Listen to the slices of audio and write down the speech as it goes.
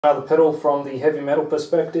Another pedal from the heavy metal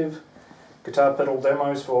perspective, guitar pedal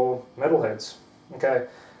demos for metalheads. Okay,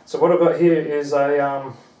 so what I've got here is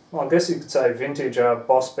a, well, I guess you could say vintage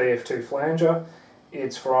Boss BF2 Flanger.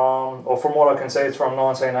 It's from, or from what I can see, it's from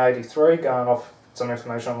 1983, going off some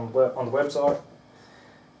information on the website,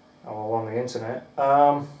 or on the internet.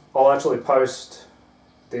 I'll actually post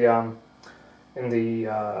the, in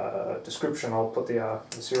the description, I'll put the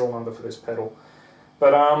serial number for this pedal.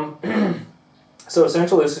 But so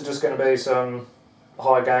essentially this is just going to be some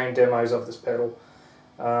high gain demos of this pedal.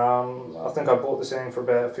 I think I bought this thing for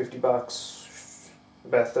about $50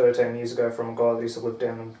 about 13 years ago from a guy that used to live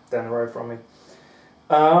down the road from me.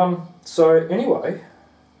 So anyway,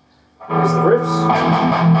 here's the riffs.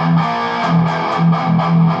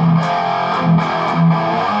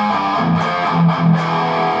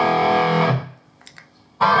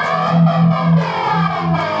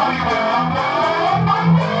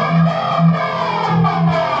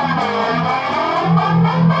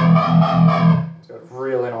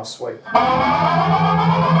 Really nice sweep.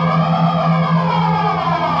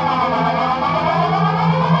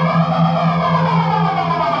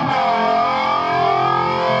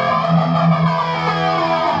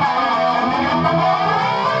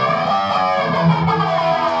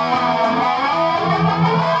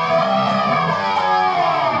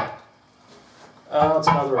 That's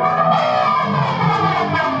another one.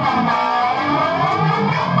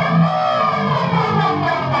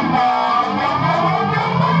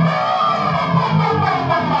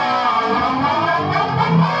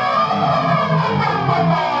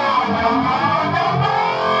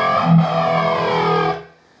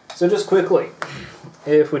 So just quickly,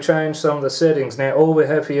 if we change some of the settings, now all we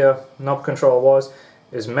have here, knob control wise,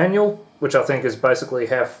 is manual, which I think is basically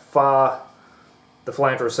how far the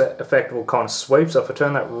flanger effect will kind of sweep. So if I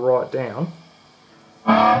turn that right down,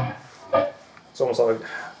 it's almost like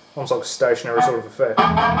a stationary sort of effect.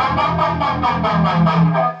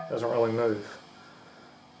 Doesn't really move.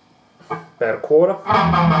 About a quarter.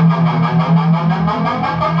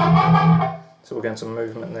 So we're getting some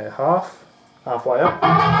movement there. Halfway up.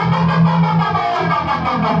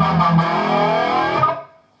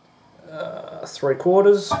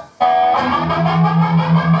 3/4.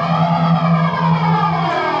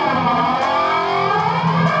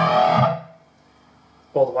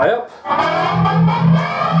 All the way up.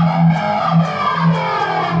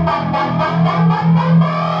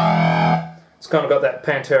 It's kind of got that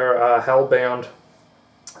Pantera Hellbound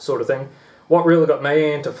sort of thing. What really got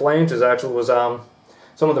me into flanges actually was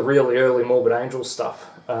some of the really early Morbid Angel stuff.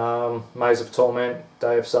 Maze of Torment,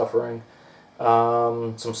 Day of Suffering,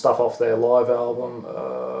 some stuff off their live album,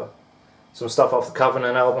 some stuff off the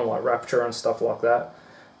Covenant album like Rapture and stuff like that.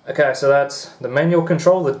 Okay, so that's the manual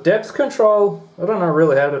control. The depth control, I don't know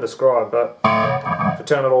really how to describe, but if I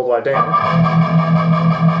turn it all the way down,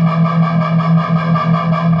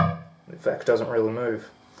 the effect doesn't really move.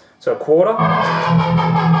 So a quarter.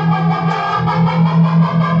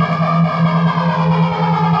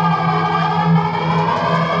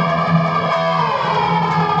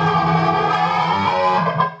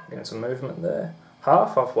 Getting some movement there.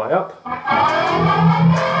 Halfway up.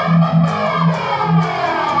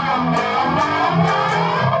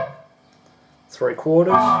 3/4.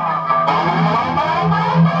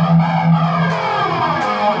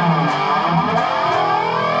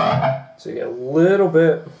 So you get a little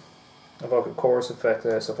bit of like a chorus effect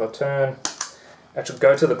there. So if I actually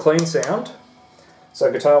go to the clean sound.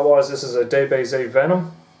 So guitar wise, this is a DBZ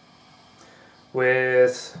Venom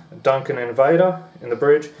with Duncan Invader in the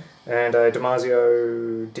bridge and a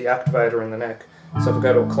Damasio Deactivator in the neck. So if I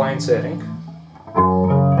go to a clean setting,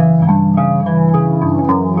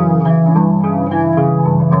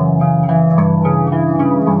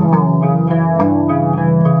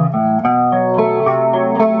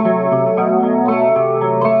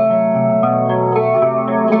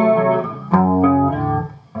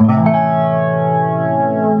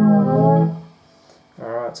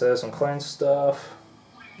 so there's some clean stuff.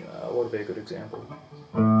 What would be a good example?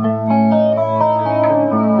 I'm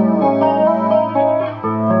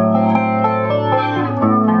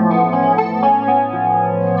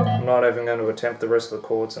not even going to attempt the rest of the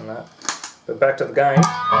chords in that. But back to the gain.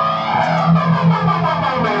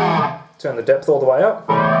 Turn the depth all the way up.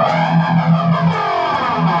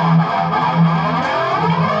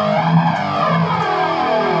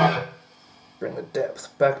 Bring the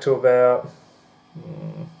depth back to about,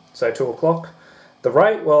 say 2 o'clock. The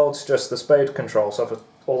rate, well, it's just the speed control, so if it's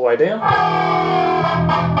all the way down,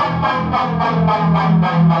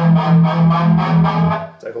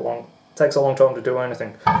 takes a long time to do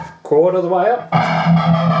anything. Quarter the way up.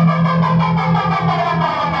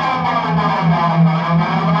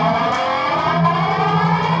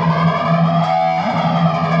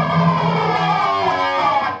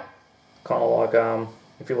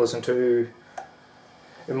 listen to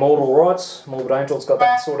Immortal Rights, Morbid Angel's got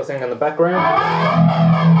that sort of thing in the background.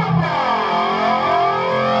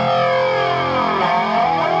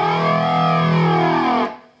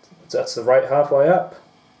 So that's the rate halfway up.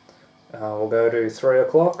 We'll go to 3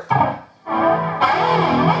 o'clock.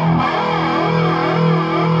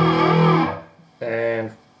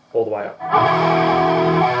 And all the way up.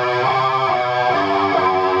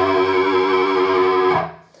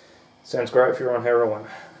 Sounds great if you're on heroin.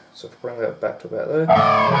 So if we bring that back to about there.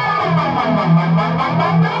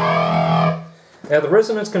 Now the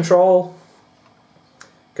resonance control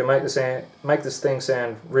can make this thing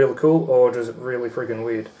sound really cool or just really freaking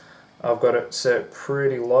weird. I've got it set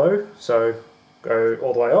pretty low, so go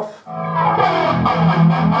all the way off.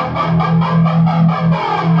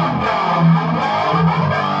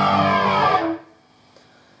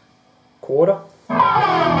 Quarter.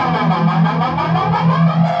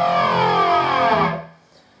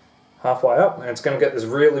 Halfway up, and it's going to get this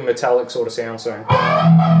really metallic sort of sound soon.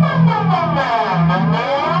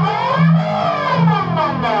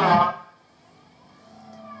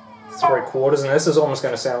 3/4, and this is almost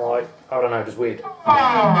going to sound like, I don't know, just weird.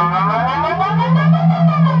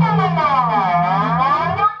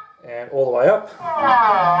 And all the way up.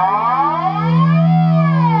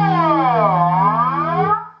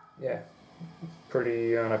 Yeah,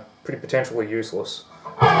 pretty potentially useless.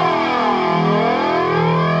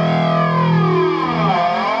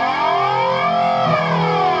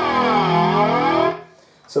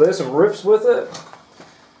 So there's some riffs with it.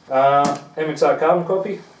 MXR carbon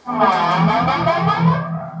copy.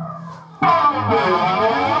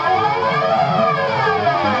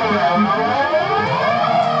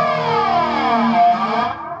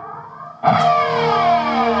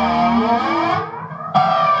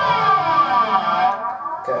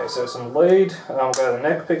 Okay, so some lead. I'll go to the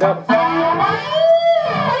neck pickup.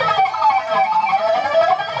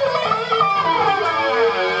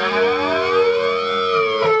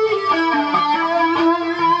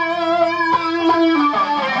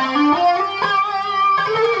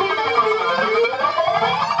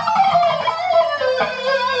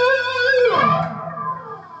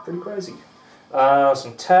 Pretty crazy.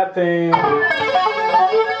 Some tapping.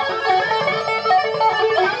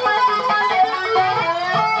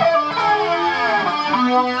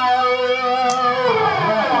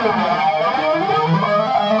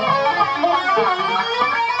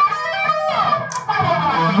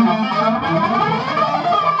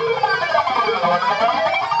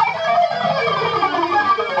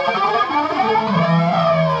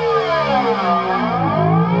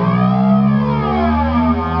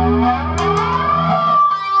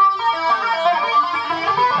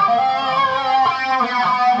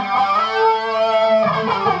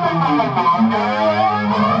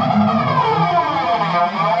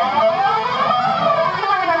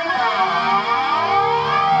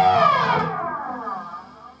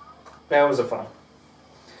 That was a fun.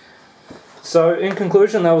 So in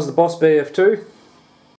conclusion, that was the Boss BF2.